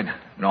 that's right.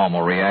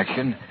 Normal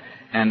reaction.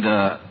 And,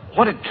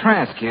 what did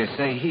Trask here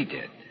say he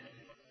did?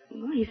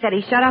 Well, he said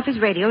he shut off his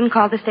radio and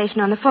called the station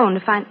on the phone to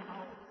find...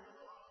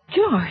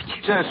 George.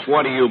 Just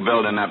what are you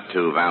building up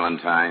to,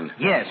 Valentine?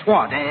 Yes,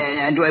 what?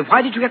 And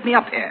why did you get me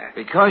up here?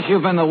 Because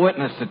you've been the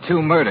witness to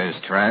 2 murders,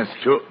 Trask.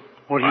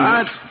 What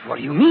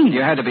do you mean?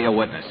 You had to be a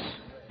witness.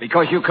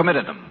 Because you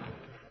committed them.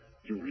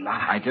 You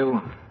lie. I do.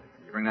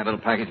 You bring that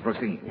little package,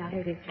 Brooksy? Yeah,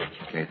 here it is, George.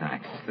 Okay,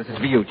 thanks. This is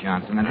for you,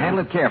 Johnson, and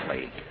handle it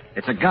carefully.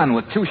 It's a gun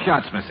with 2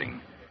 shots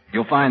missing.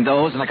 You'll find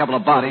those and a couple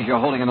of bodies you're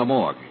holding in the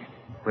morgue.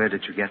 Where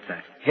did you get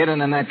that?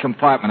 Hidden in that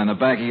compartment in the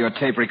back of your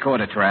tape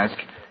recorder, Trask.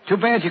 Too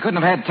bad you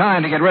couldn't have had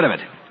time to get rid of it.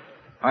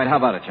 All right, how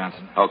about it,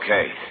 Johnson?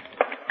 Okay.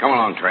 Come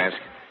along, Trask.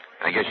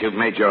 I guess you've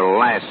made your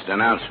last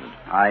announcement.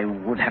 I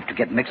would have to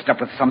get mixed up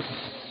with some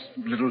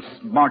little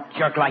smart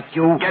jerk like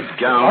you. Get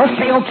going.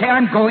 Okay,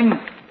 I'm going.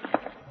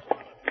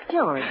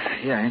 George.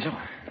 Yeah, Angel?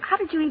 How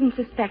did you even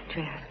suspect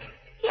Trask?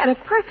 He had a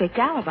perfect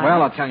alibi.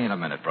 Well, I'll tell you in a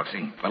minute,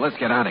 Brooksy. But let's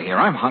get out of here.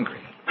 I'm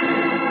hungry.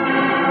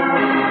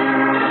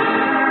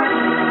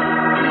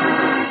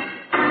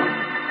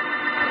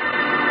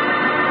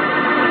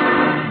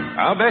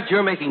 I'll bet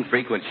you're making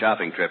frequent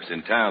shopping trips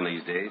in town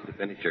these days to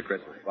finish your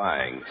Christmas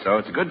buying. So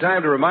it's a good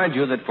time to remind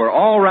you that for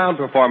all-round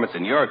performance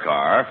in your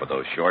car, for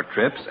those short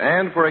trips,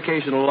 and for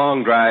occasional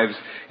long drives,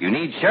 you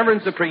need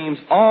Chevron Supreme's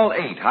all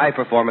 8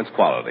 high-performance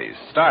qualities,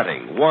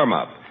 starting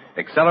warm-up,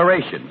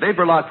 acceleration,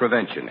 vapor lock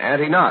prevention,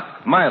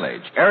 anti-knock,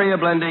 mileage, area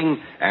blending,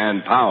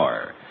 and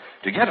power.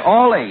 To get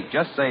all 8,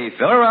 just say,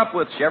 fill her up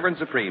with Chevron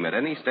Supreme at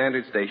any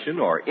standard station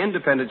or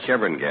independent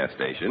Chevron gas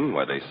station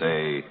where they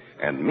say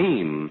and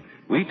mean,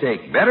 we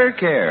take better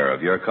care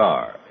of your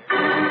car.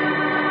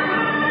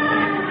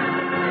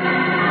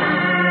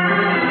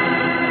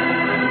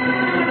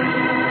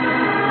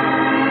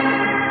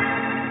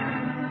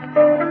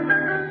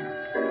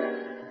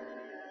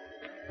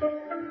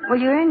 Well,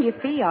 you earned your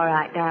fee, all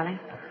right, darling.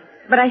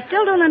 But I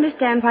still don't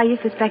understand why you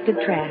suspected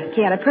Trask.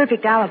 He had a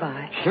perfect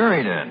alibi. Sure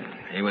he did.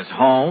 He was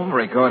home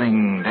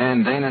recording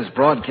Dana's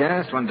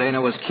broadcast when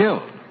Dana was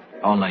killed.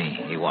 Only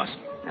he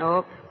wasn't.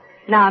 Oh,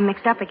 now I'm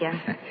mixed up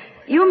again.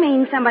 You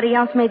mean somebody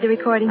else made the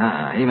recording?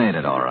 He made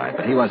it all right,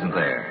 but he wasn't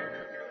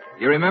there.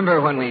 You remember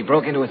when we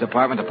broke into his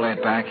apartment to play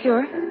it back?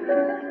 Sure.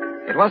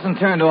 It wasn't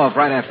turned off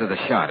right after the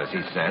shot, as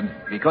he said,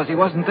 because he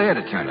wasn't there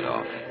to turn it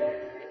off.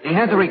 He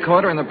had the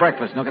recorder in the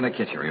breakfast nook in the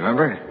kitchen,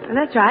 remember?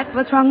 That's right.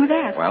 What's wrong with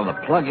that? Well, the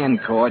plug-in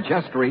cord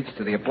just reached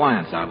to the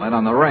appliance outlet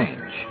on the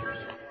range.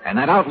 And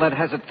that outlet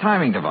has a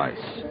timing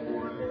device.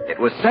 It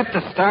was set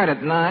to start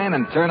at 9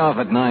 and turn off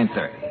at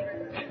 9:30.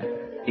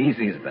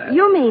 Easy as that.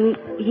 You mean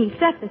he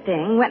set the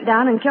thing, went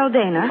down and killed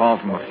Dana? Call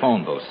from a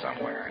phone booth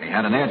somewhere, and he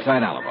had an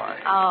airtight alibi.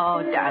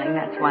 Oh, darling,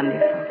 that's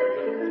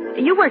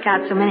wonderful. You work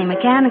out so many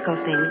mechanical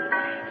things.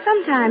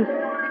 Sometimes,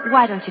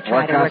 why don't you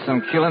try Work to out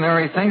some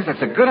culinary things?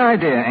 That's a good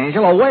idea,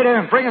 Angel. Oh,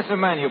 waiter, bring us a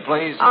menu,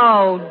 please.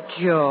 Oh,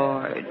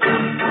 George.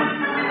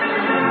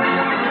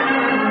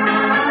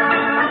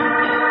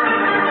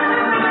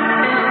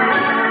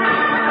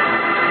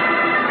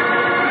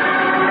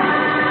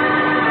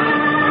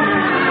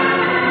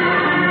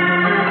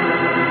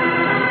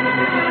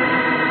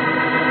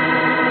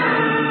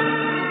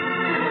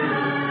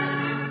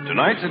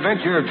 Tonight's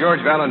adventure of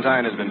George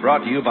Valentine has been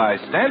brought to you by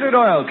Standard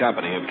Oil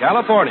Company of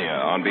California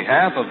on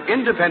behalf of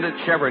independent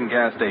Chevron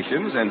gas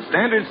stations and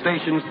Standard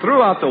stations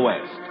throughout the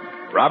West.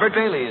 Robert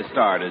Bailey is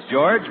starred as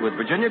George with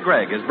Virginia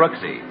Gregg as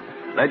Brooksy.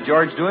 Let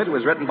George Do It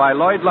was written by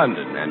Lloyd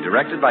London and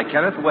directed by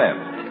Kenneth Webb.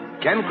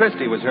 Ken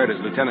Christie was heard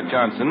as Lieutenant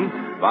Johnson,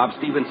 Bob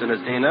Stevenson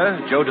as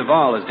Dana, Joe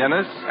Duvall as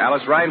Dennis,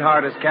 Alice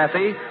Reinhardt as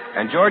Kathy,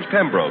 and George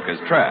Pembroke as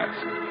Trask.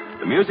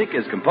 The music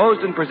is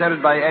composed and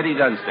presented by Eddie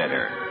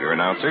Dunstetter. Your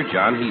announcer,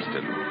 John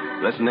Heaston.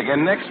 Listen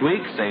again next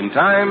week, same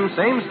time,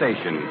 same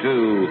station,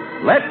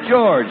 to Let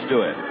George Do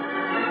It.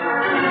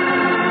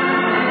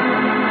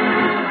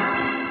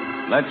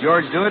 Let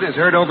George Do It is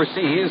heard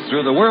overseas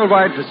through the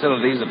worldwide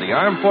facilities of the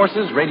Armed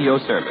Forces Radio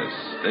Service.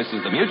 This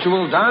is the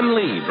Mutual Don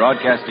Lee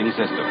Broadcasting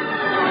System.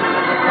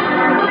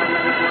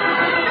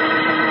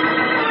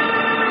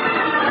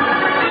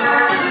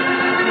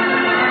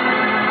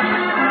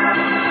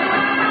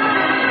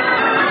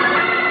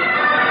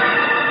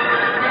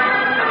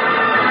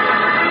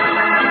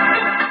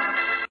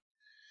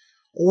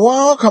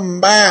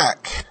 Welcome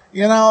back.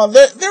 You know,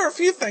 there are a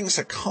few things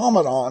to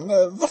comment on.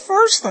 The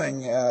first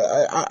thing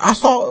I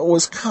thought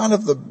was kind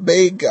of the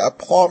big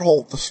plot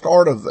hole at the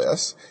start of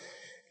this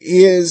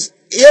is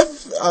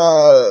if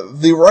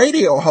the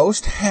radio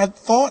host had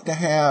thought to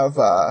have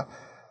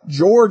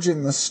George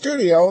in the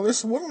studio,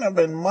 this wouldn't have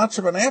been much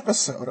of an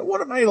episode. It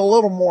would have made a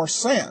little more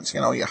sense. You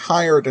know, you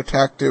hire a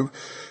detective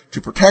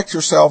to protect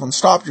yourself and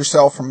stop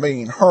yourself from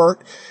being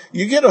hurt.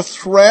 You get a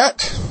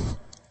threat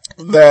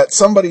that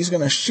somebody's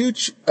going to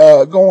shoot,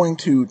 going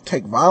to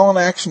take violent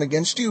action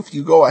against you if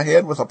you go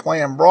ahead with a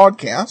planned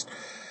broadcast.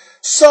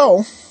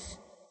 So,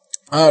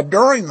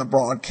 during the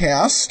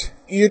broadcast,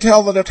 you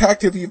tell the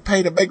detective you've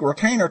paid a big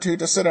retainer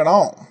to sit at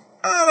home.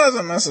 That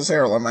doesn't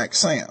necessarily make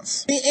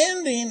sense. The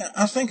ending,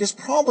 I think, is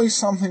probably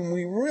something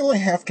we really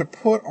have to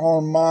put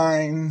our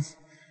minds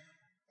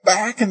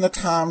back in the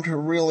time to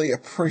really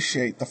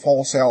appreciate the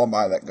false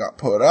alibi that got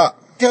put up.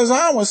 Because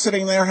I was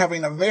sitting there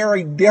having a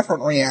very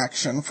different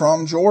reaction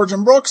from George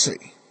and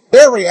Brooksy.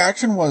 Their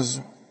reaction was,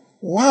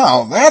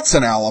 wow, that's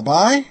an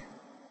alibi.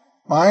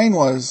 Mine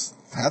was,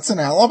 that's an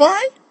alibi?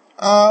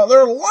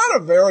 There are a lot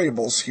of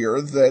variables here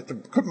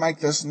that could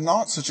make this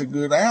not such a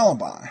good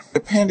alibi.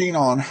 Depending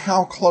on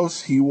how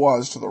close he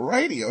was to the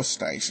radio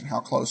station,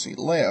 how close he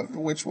lived,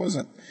 which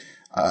wasn't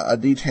a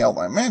detail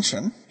I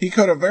mentioned, he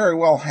could have very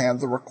well had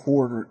the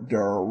recorder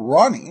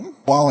running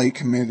while he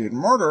committed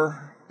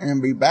murder and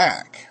be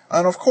back.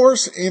 And of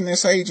course, in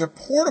this age of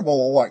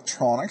portable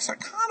electronics, I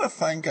kind of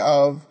think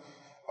of,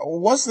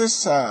 was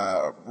this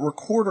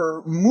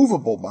recorder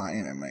movable by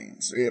any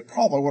means? It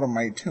probably would have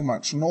made too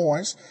much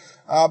noise.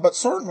 But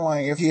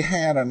certainly, if he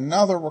had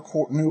another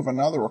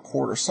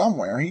recorder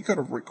somewhere, he could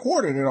have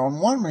recorded it on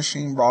one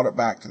machine, brought it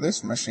back to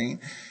this machine,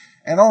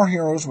 and our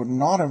heroes would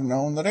not have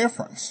known the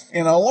difference.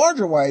 In a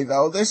larger way,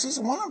 though, this is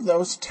one of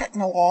those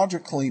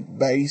technologically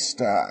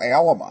based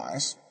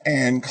alibis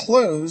and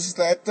clues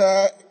that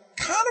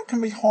kind of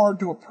can be hard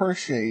to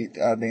appreciate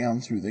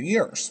down through the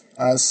years.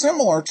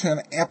 Similar to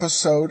an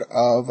episode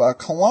of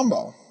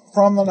Columbo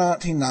from the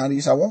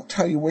 1990s. I won't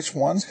tell you which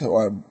ones, so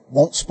I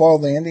won't spoil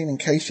the ending in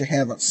case you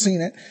haven't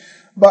seen it.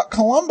 But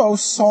Columbo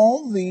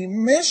solved the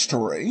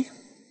mystery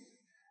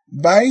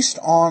based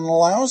on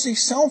lousy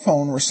cell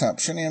phone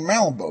reception in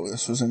Malibu.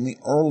 This was in the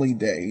early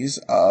days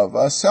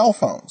of cell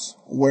phones,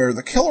 where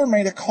the killer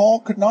made a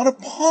call, could not have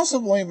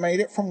possibly made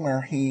it from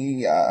where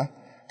he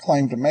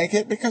claimed to make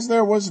it because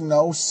there was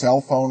no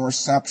cell phone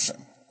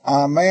reception.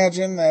 I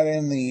imagine that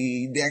in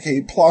the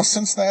decade plus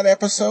since that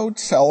episode,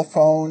 cell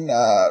phone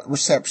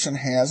reception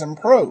has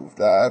improved.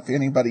 If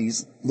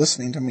anybody's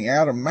listening to me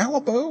out of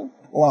Malibu,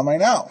 let me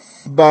know.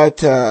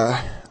 But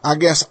I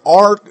guess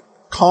our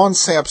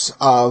concepts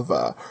of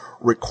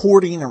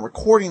recording and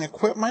recording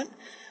equipment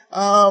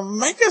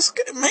make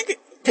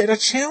it a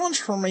challenge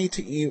for me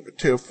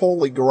to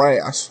fully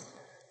grasp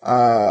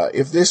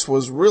if this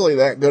was really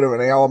that good of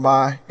an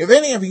alibi. If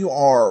any of you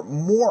are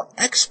more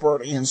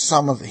expert in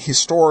some of the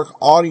historic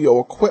audio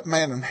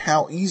equipment and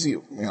how easy,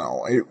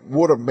 it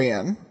would have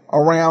been,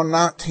 around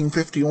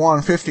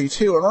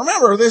 1951-52. And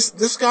remember,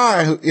 this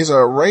guy who is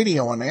a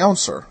radio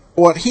announcer,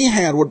 what he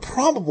had would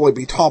probably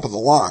be top of the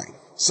line.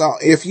 So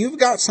if you've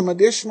got some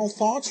additional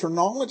thoughts or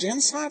knowledge,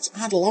 insights,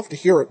 I'd love to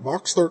hear it.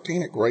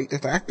 Box13 at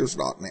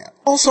greatdetectives.net.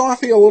 Also, I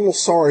feel a little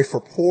sorry for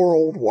poor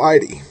old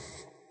Whitey.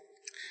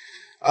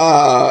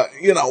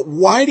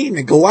 Whitey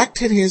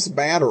neglected his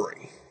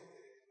battery.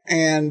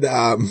 And,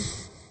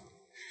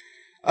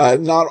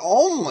 not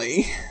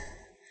only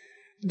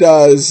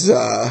does,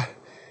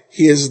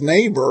 his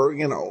neighbor,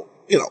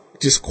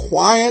 just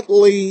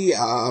quietly,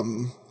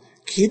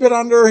 keep it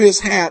under his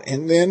hat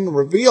and then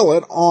reveal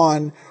it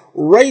on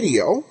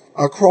radio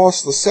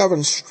across the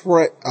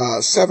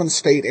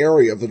seven-state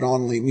area of the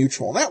Donnelly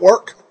Mutual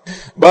Network,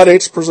 but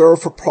it's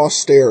preserved for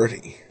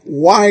posterity.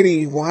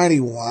 Whitey,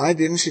 why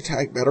didn't you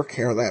take better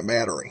care of that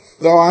battery?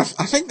 Though I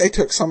think they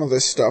took some of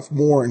this stuff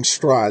more in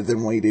stride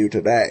than we do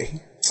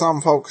today.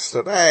 Some folks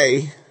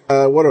today,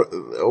 what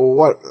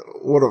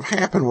would have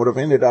happened would have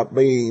ended up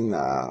being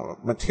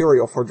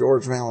material for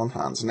George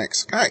Valentine's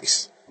next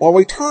case. Well,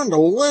 we turn to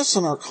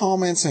listener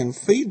comments and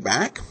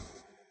feedback.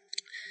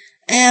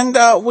 And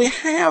we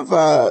have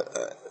a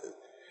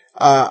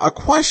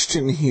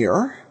question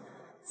here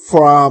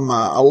from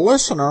a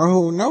listener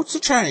who notes a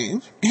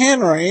change.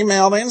 Henry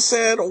emailed in and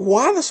said,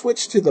 why the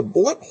switch to the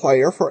blip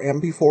player for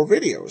MP4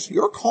 videos?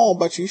 Your call,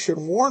 but you should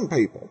warn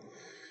people.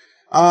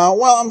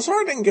 Well, I'm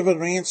sorry I didn't give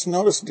advance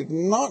notice. Did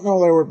not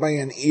know there would be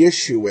an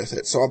issue with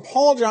it. So I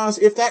apologize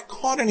if that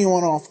caught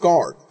anyone off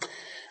guard.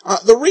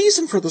 The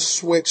reason for the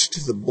switch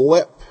to the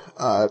blip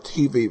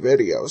TV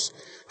videos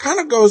kind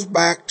of goes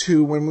back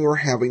to when we were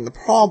having the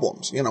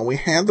problems. We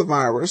had the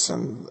virus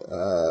and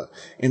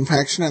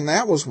infection, and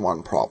that was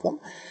one problem.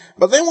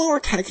 But then we were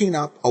taking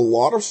up a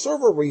lot of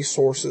server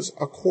resources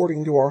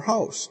according to our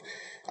host.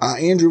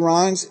 Andrew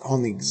Ryan's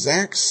on the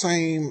exact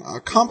same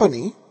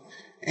company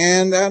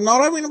and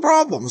not having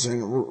problems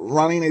and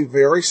running a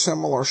very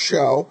similar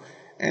show.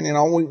 And,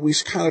 we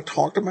kind of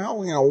talked about,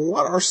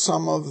 what are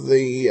some of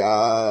the,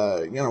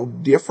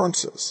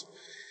 differences.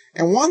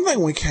 And one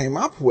thing we came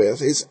up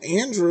with is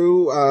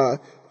Andrew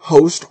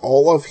hosts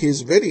all of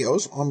his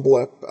videos on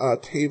Blip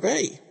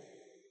TV.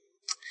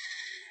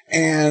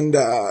 And,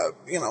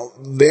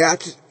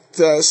 that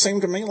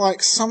seemed to me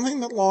like something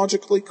that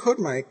logically could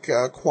make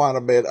quite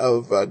a bit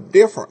of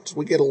difference.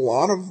 We get a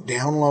lot of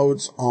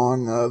downloads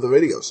on the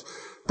videos,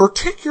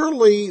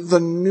 particularly the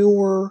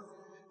newer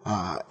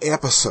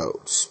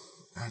episodes.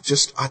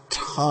 Just a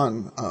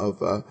ton of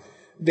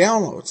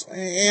downloads,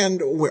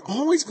 and we're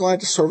always glad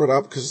to serve it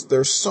up because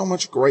there's so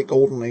much great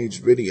Golden Age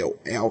video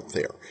out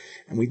there,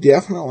 and we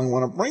definitely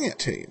want to bring it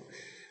to you.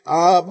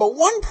 But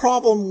one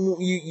problem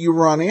you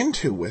run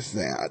into with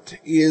that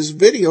is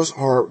videos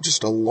are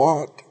just a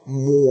lot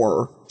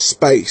more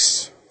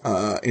space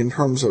in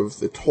terms of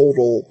the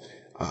total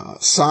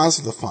size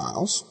of the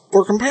files.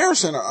 For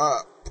comparison,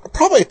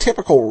 probably a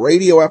typical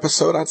radio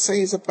episode I'd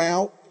say is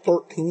about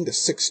 13 to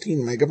 16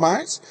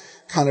 megabytes.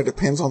 Kind of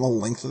depends on the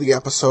length of the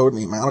episode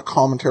and the amount of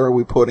commentary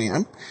we put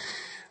in.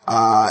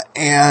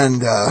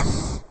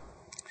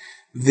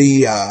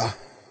 The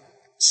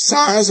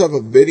size of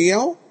a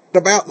video,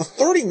 about the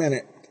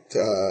 30-minute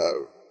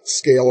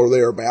scale or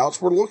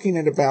thereabouts, we're looking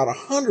at about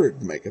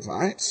 100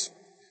 megabytes.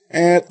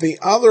 At the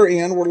other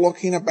end, we're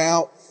looking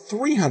about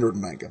 300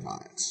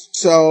 megabytes.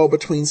 So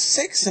between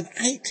 6 and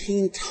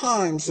 18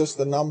 times just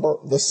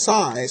the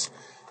size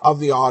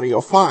of the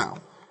audio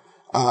file.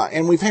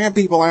 And we've had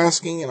people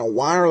asking,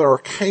 why are there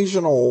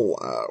occasional,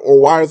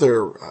 or why are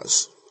there,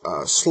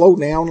 slow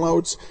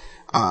downloads?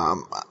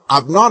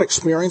 I've not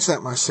experienced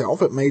that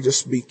myself. It may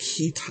just be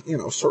key,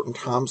 certain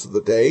times of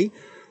the day.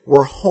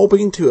 We're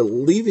hoping to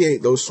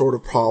alleviate those sort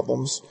of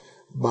problems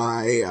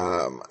by,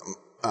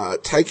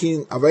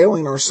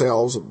 availing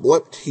ourselves of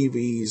Blip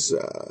TV's,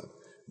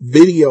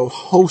 video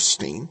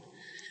hosting,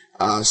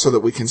 so that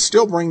we can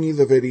still bring you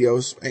the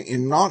videos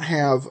and not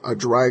have a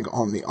drag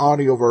on the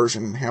audio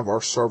version and have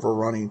our server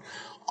running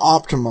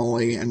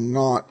optimally and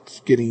not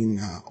getting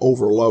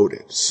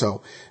overloaded.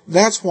 So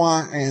that's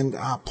why, and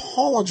I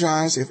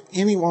apologize if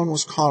anyone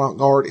was caught off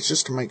guard. It's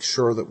just to make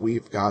sure that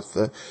we've got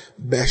the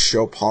best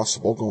show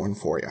possible going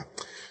for you.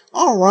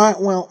 All right,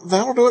 well,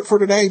 that'll do it for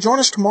today. Join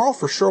us tomorrow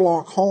for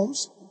Sherlock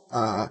Holmes.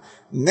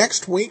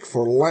 Next week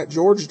for Let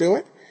George Do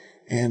It.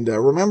 And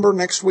remember,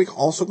 next week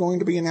also going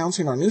to be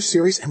announcing our new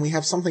series, and we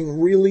have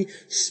something really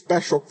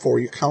special for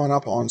you coming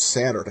up on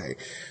Saturday.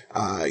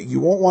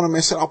 You won't want to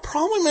miss it. I'll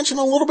probably mention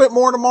a little bit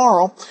more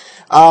tomorrow,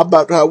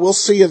 but we'll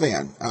see you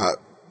then.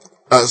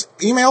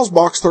 Emails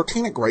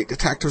box13 at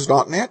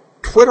greatdetectives.net,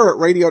 Twitter at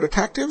Radio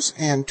Detectives,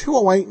 and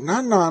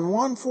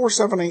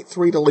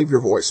 208-991-4783 to leave your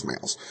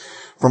voicemails.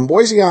 From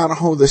Boise,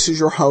 Idaho, this is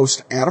your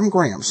host, Adam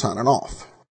Graham, signing off.